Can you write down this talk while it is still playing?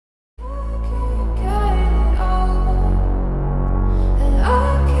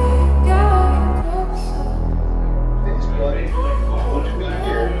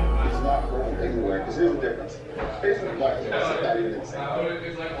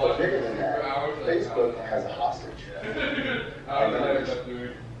But bigger than that, Facebook has a hostage.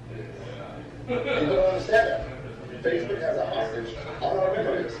 People don't understand that. Facebook has a hostage on our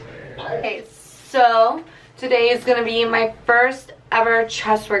memories. Okay, so today is gonna be my first ever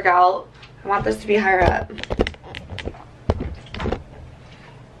chest workout. I want this to be higher up.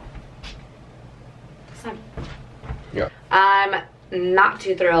 Yeah. I'm not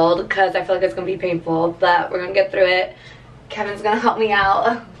too thrilled because I feel like it's gonna be painful, but we're gonna get through it. Kevin's gonna help me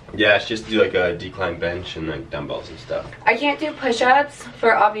out. Yeah, it's just do like a decline bench and like dumbbells and stuff. I can't do push-ups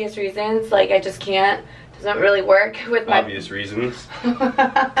for obvious reasons. Like I just can't. Doesn't really work with my obvious reasons.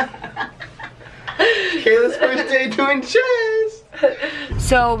 Kayla's first day doing chest.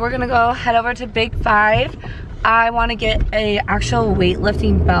 So we're gonna go head over to Big 5. I want to get a actual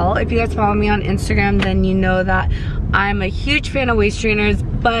weightlifting belt. If you guys follow me on Instagram, then you know that I'm a huge fan of waist trainers.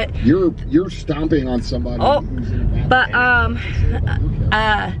 But you're stomping on somebody. Oh, but I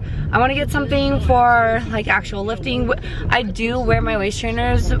want to get something for like actual lifting. I do wear my waist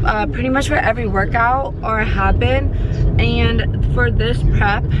trainers pretty much for every workout, or have been. And for this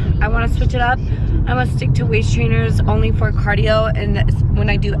prep, I want to switch it up. I want to stick to waist trainers only for cardio and when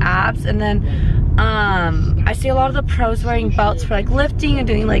I do abs. And then I see a lot of the pros wearing belts for like lifting and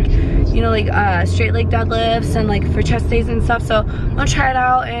doing like, you know, like straight leg deadlifts and like for chest days and stuff. So I'm gonna try it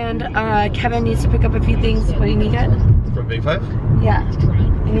out, and Kevin needs to pick up a few things. What do you need, Ed? From Big 5? Yeah.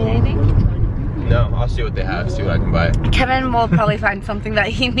 You need anything? No, I'll see what they have, see what I can buy. Kevin will probably find something that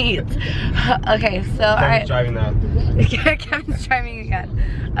he needs. Okay, so Kevin's driving now. Kevin's driving again.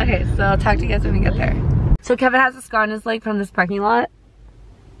 Okay, so I'll talk to you guys when we get there. So Kevin has a scar on his leg from this parking lot.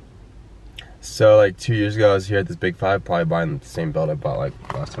 So like 2 years ago, I was here at this Big 5, probably buying the same belt I bought like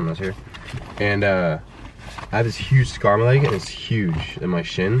last time I was here. And I have this huge scar on my leg, and it's huge in my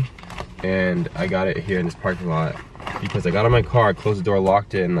shin. And I got it here in this parking lot because I got in my car, I closed the door,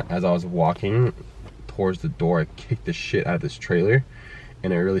 locked it, and as I was walking towards the door, I kicked the shit out of this trailer,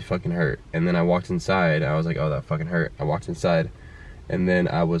 and it really fucking hurt. And then I walked inside, I was like, oh, that fucking hurt. I walked inside, and then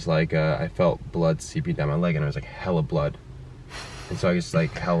I was like, I felt blood seeping down my leg, and there was like hella blood. And so I just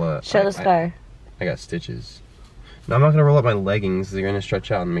like hella... Show the scar. I got stitches. No, I'm not gonna roll up my leggings, they're gonna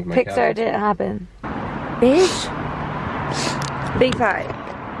stretch out and make my calves. Pixar didn't happen. Bitch. Big 5.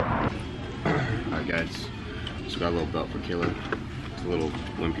 Alright guys, just got a little belt for Kayla. It's a little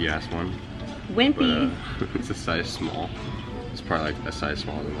wimpy ass one. Wimpy? But, it's a size small. It's probably like a size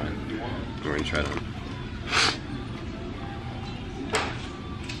smaller than mine. We're gonna try it on.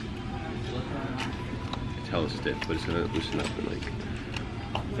 It's hella stiff, but it's gonna loosen up and like...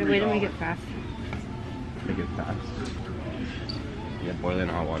 So way to make it fast. Make it fast. Yeah, boil it in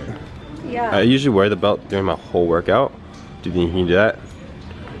hot water. Yeah. I usually wear the belt during my whole workout. Do you think you can do that?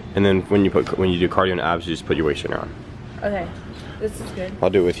 And then when you do cardio and abs, you just put your waist trainer on. Okay, this is good. I'll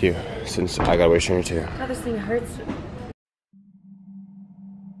do it with you since I got a waist trainer too. God, this thing hurts.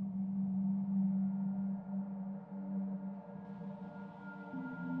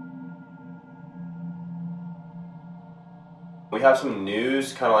 We have some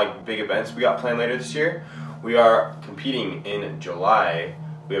news, kind of like big events we got planned later this year. We are competing in July.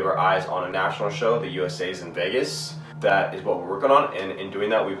 We have our eyes on a national show, the USA's in Vegas. That is what we're working on, and in doing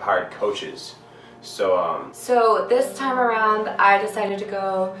that, we've hired coaches. So this time around, I decided to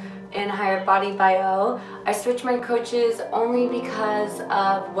go and hire Body Bio. I switched my coaches only because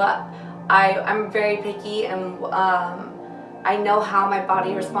of what I'm very picky, and I know how my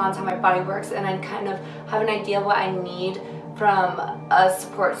body responds, how my body works, and I kind of have an idea of what I need from a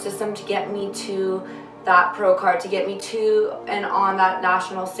support system to get me to that pro card, to get me to and on that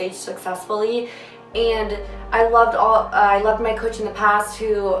national stage successfully. And I loved my coach in the past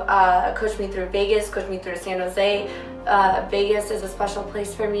who coached me through Vegas, coached me through San Jose. Vegas is a special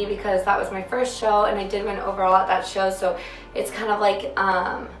place for me because that was my first show, and I did win overall at that show, so it's kind of like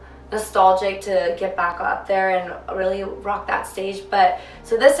nostalgic to get back up there and really rock that stage. But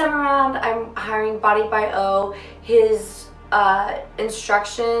so this time around, I'm hiring Body Bio. His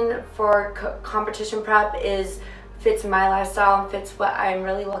instruction for competition prep fits my lifestyle and fits what I'm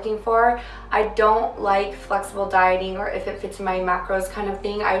really looking for. I don't like flexible dieting or if it fits my macros kind of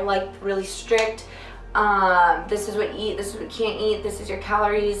thing. I like really strict, this is what you eat, this is what you can't eat, this is your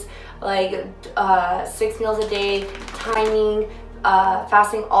calories, like 6 meals a day, timing,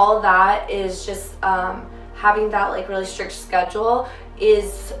 fasting, all of that is just having that like really strict schedule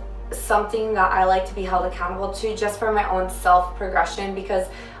is something that I like to be held accountable to, just for my own self progression, because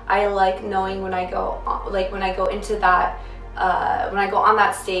I like knowing when I go into that when I go on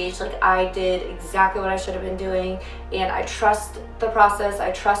that stage, like I did exactly what I should have been doing, and I trust the process,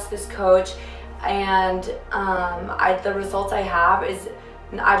 I trust this coach, and the results I have is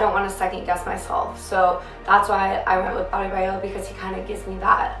I don't want to second guess myself. So that's why I went with Body Bio, because he kind of gives me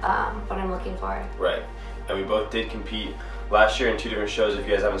that, what I'm looking for. Right. And we both did compete last year in 2 different shows. If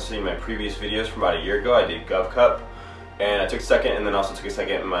you guys haven't seen my previous videos from about a year ago, I did Gov Cup, and I took second, and then also took a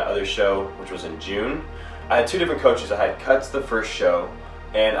second in my other show, which was in June. I had 2 different coaches. I had Cuts the first show,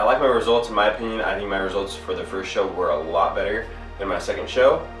 and I like my results. In my opinion, I think my results for the first show were a lot better than my second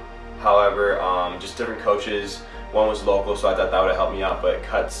show. However, just different coaches. One was local, so I thought that would have helped me out, but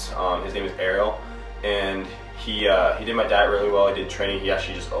Cuts, his name is Ariel, and he did my diet really well. He did training. He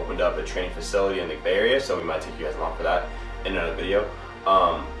actually just opened up a training facility in the Bay Area, so we might take you guys along for that in another video.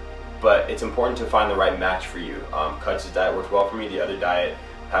 But it's important to find the right match for you. Cuts' diet worked well for me. The other diet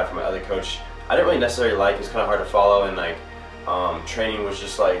I had from my other coach, I didn't really necessarily like. It's kind of hard to follow, and like training was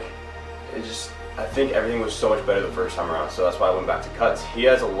just like, I think everything was so much better the first time around. So that's why I went back to Cuts. He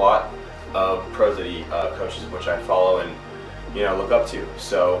has a lot of pros that he coaches, which I follow and look up to.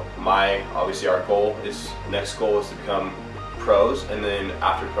 So obviously our next goal is to become pros, and then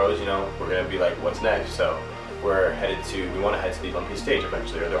after pros, we're gonna be like, what's next? So we want to head to the Olympic stage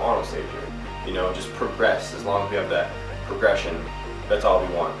eventually, or the Arnold stage, or just progress. As long as we have that progression, that's all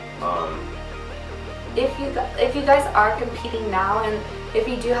we want. If you guys are competing now, and if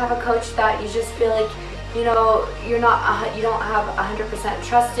you do have a coach that you just feel like you don't have 100%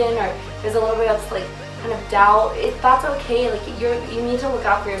 trust in, or there's a little bit of like kind of doubt, that's okay. Like you need to look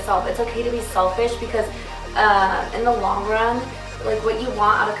out for yourself. It's okay to be selfish, because in the long run, like what you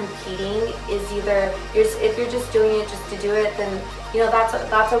want out of competing is either if you're just doing it just to do it, then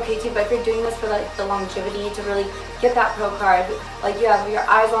that's okay too. But if you're doing this for like the longevity, to really get that pro card, like you have your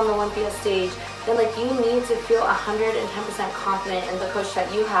eyes on the Olympia stage, then like you need to feel 110% confident in the coach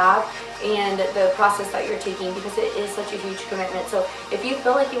that you have and the process that you're taking, because it is such a huge commitment. So if you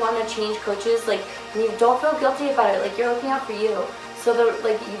feel like you want to change coaches, like, and you don't feel guilty about it, like you're looking out for you. So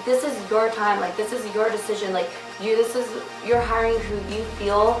this is your time, like this is your decision, like you're hiring who you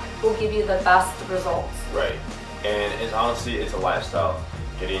feel will give you the best results. Right. And honestly, it's a lifestyle.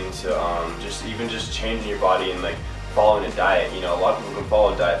 Getting to just changing your body and like following a diet. A lot of people can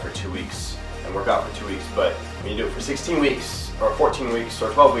follow a diet for 2 weeks and work out for 2 weeks, but when you do it for 16 weeks or 14 weeks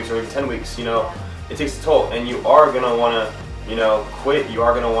or 12 weeks or even 10 weeks, it takes a toll, and you are gonna wanna quit. You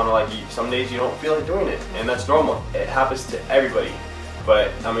are gonna wanna, like, some days you don't feel like doing it, and that's normal. It happens to everybody.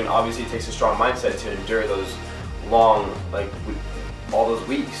 But I mean, obviously, it takes a strong mindset to endure those long, all those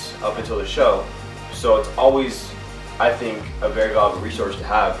weeks up until the show. So it's always, I think, a very valuable resource to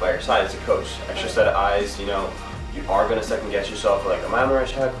have by your side as a coach. Extra set of eyes. You are gonna second guess yourself. Like, am I on the right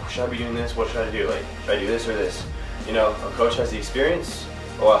track? Should I be doing this? What should I do? Like, should I do this or this? A coach has the experience.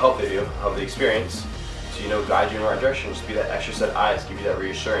 Well, I hope they do have the experience to guide you in the right direction. Just be that extra set of eyes, give you that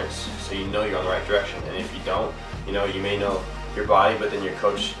reassurance, so you're on the right direction. And if you don't, you may know your body, but then your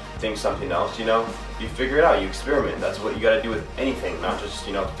coach thinks something else, you figure it out, you experiment. That's what you got to do with anything, not just,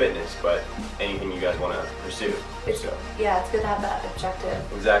 fitness, but anything you guys want to pursue. Yeah, it's good to have that objective.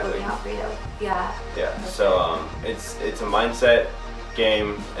 Exactly. Looking out for you. Yeah. Yeah, so it's a mindset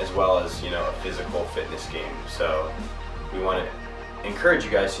game as well as, a physical fitness game. So we want to encourage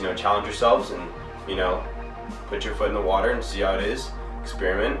you guys to, challenge yourselves and, put your foot in the water and see how it is,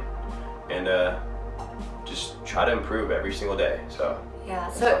 experiment, and just try to improve every single day. So yeah,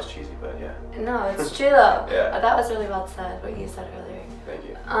 that sounds cheesy, but yeah. No, it's true though. Yeah. That was really well said, what you said earlier. Thank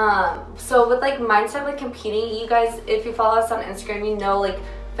you. So with like mindset with competing, you guys, if you follow us on Instagram, like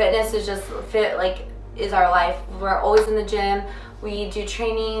fitness is just is our life. We're always in the gym. We do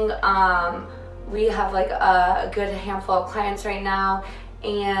training. We have like a good handful of clients right now,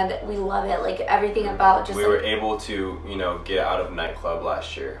 and we love it. Like everything about just. We were able to, get out of nightclub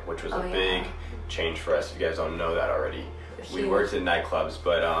last year, which was a big change for us. If you guys don't know that already, we worked in nightclubs,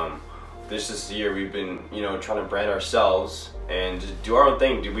 but this year we've been, trying to brand ourselves and just do our own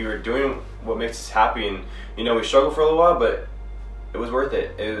thing. We were doing what makes us happy, and we struggled for a little while, but it was worth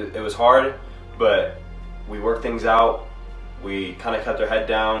it. It was hard, but we worked things out. We kind of kept our head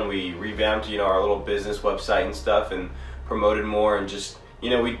down. We revamped, our little business website and stuff, and promoted more, and just,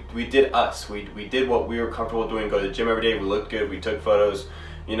 we did us. We did what we were comfortable doing. Go to the gym every day. We looked good. We took photos.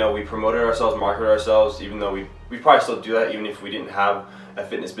 We promoted ourselves, marketed ourselves, even though we probably still do that. Even if we didn't have a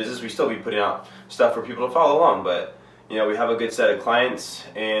fitness business, we still be putting out stuff for people to follow along. But we have a good set of clients,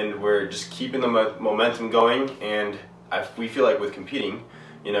 and we're just keeping the momentum going. And we feel like with competing,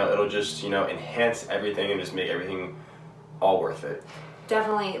 it'll just enhance everything and just make everything all worth it.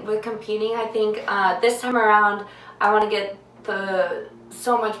 Definitely. With competing, I think this time around I want to get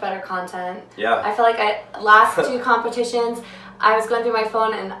so much better content. Yeah. I feel like last 2 competitions I was going through my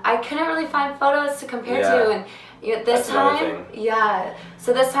phone and I couldn't really find photos to compare to, Yeah, this time, yeah.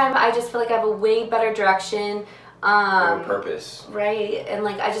 So this time I just feel like I have a way better direction. Purpose. Right, and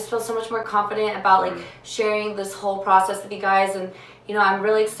like I just feel so much more confident about like sharing this whole process with you guys, and you know I'm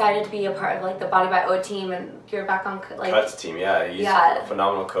really excited to be a part of like the Body by O team, and you're back on like Cut's team. Yeah, he's a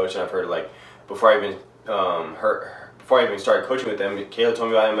phenomenal coach, and I've heard like before I even started coaching with them, Kayla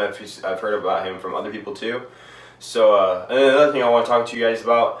told me about him. I've heard about him from other people too. So and then another thing I want to talk to you guys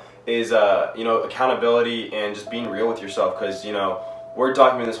about is you know, accountability and just being real with yourself, because you know we're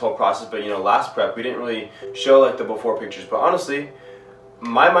documenting this whole process, but you know last prep we didn't really show like the before pictures, but honestly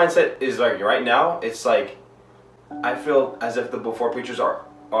my mindset is like right now it's like I feel as if the before pictures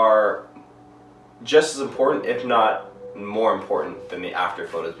are just as important, if not more important than the after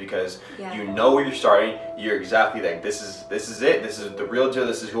photos, because you know where you're starting, you're exactly like this is it, this is the real deal,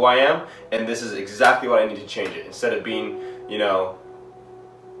 this is who I am, and this is exactly what I need to change it, instead of being, you know,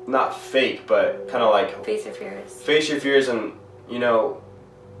 not fake, but kind of like face your fears and you know,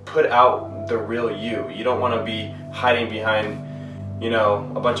 put out the real you. You don't want to be hiding behind, you know,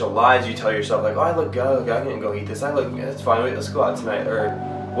 a bunch of lies you tell yourself, like, oh, I look good, I can go eat this, it's fine, wait, let's go out tonight, or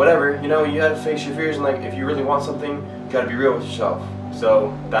whatever. You know, you gotta face your fears, and like, if you really want something, you gotta be real with yourself.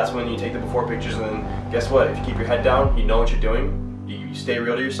 So that's when you take the before pictures, and then guess what, if you keep your head down, you know what you're doing, you stay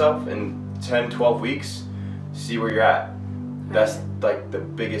real to yourself, in 10-12 weeks, see where you're at. That's like the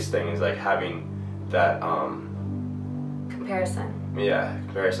biggest thing, is like having that comparison,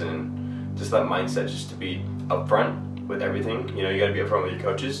 and just that mindset, just to be upfront with everything. You know, you gotta be upfront with your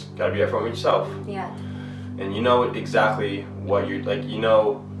coaches, gotta be upfront with yourself. Yeah. And you know exactly what you're like. You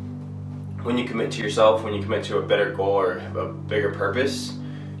know, when you commit to yourself, when you commit to a better goal or a bigger purpose,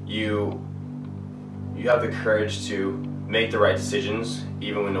 you have the courage to make the right decisions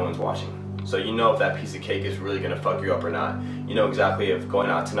even when no one's watching. So you know if that piece of cake is really gonna fuck you up or not. You know exactly if going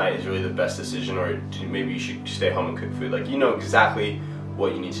out tonight is really the best decision, or maybe you should stay home and cook food. Like, you know exactly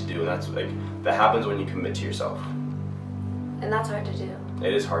what you need to do, and that's like, that happens when you commit to yourself. And that's hard to do.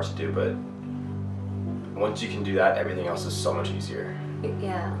 It is hard to do, but once you can do that, everything else is so much easier.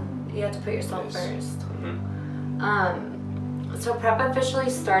 Yeah, you have to put yourself first. So prep officially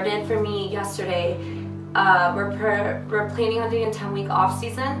started for me yesterday. We're planning on doing a 10-week off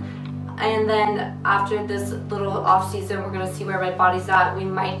season. And then after this little off season, we're gonna see where my body's at. We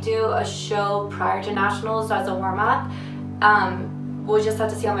might do a show prior to nationals as a warm up. We'll just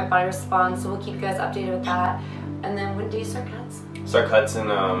have to see how my body responds, so we'll keep you guys updated with that. And then when do you start cuts? Start cuts and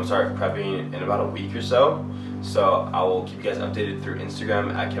start prepping in about a week or so. So I will keep you guys updated through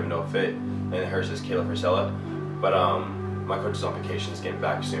Instagram at KevinOFit, and hers is Kayla Frisella. But my coach is on vacation, he's getting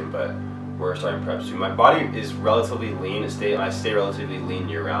back soon, but we're starting prep soon. My body is relatively lean. I stay relatively lean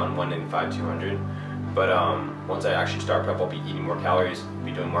year round, 195, 200. But once I actually start prep, I'll be eating more calories,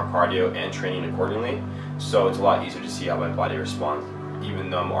 be doing more cardio, and training accordingly. So it's a lot easier to see how my body responds,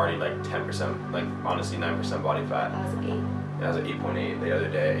 even though I'm already like 10%, like honestly 9% body fat. I was 8. Yeah, I was at 8.8 the other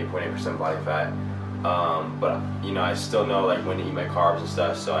day, 8.8% body fat. But you know, I still know like when to eat my carbs and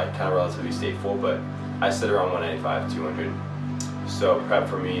stuff, so I kind of relatively stay full, but I sit around 195, 200. So prep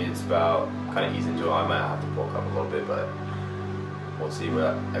for me, it's about kind of easing into it. I might have to bulk up a little bit, but we'll see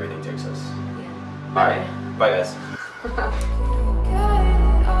where everything takes us. Yeah. All right, bye guys.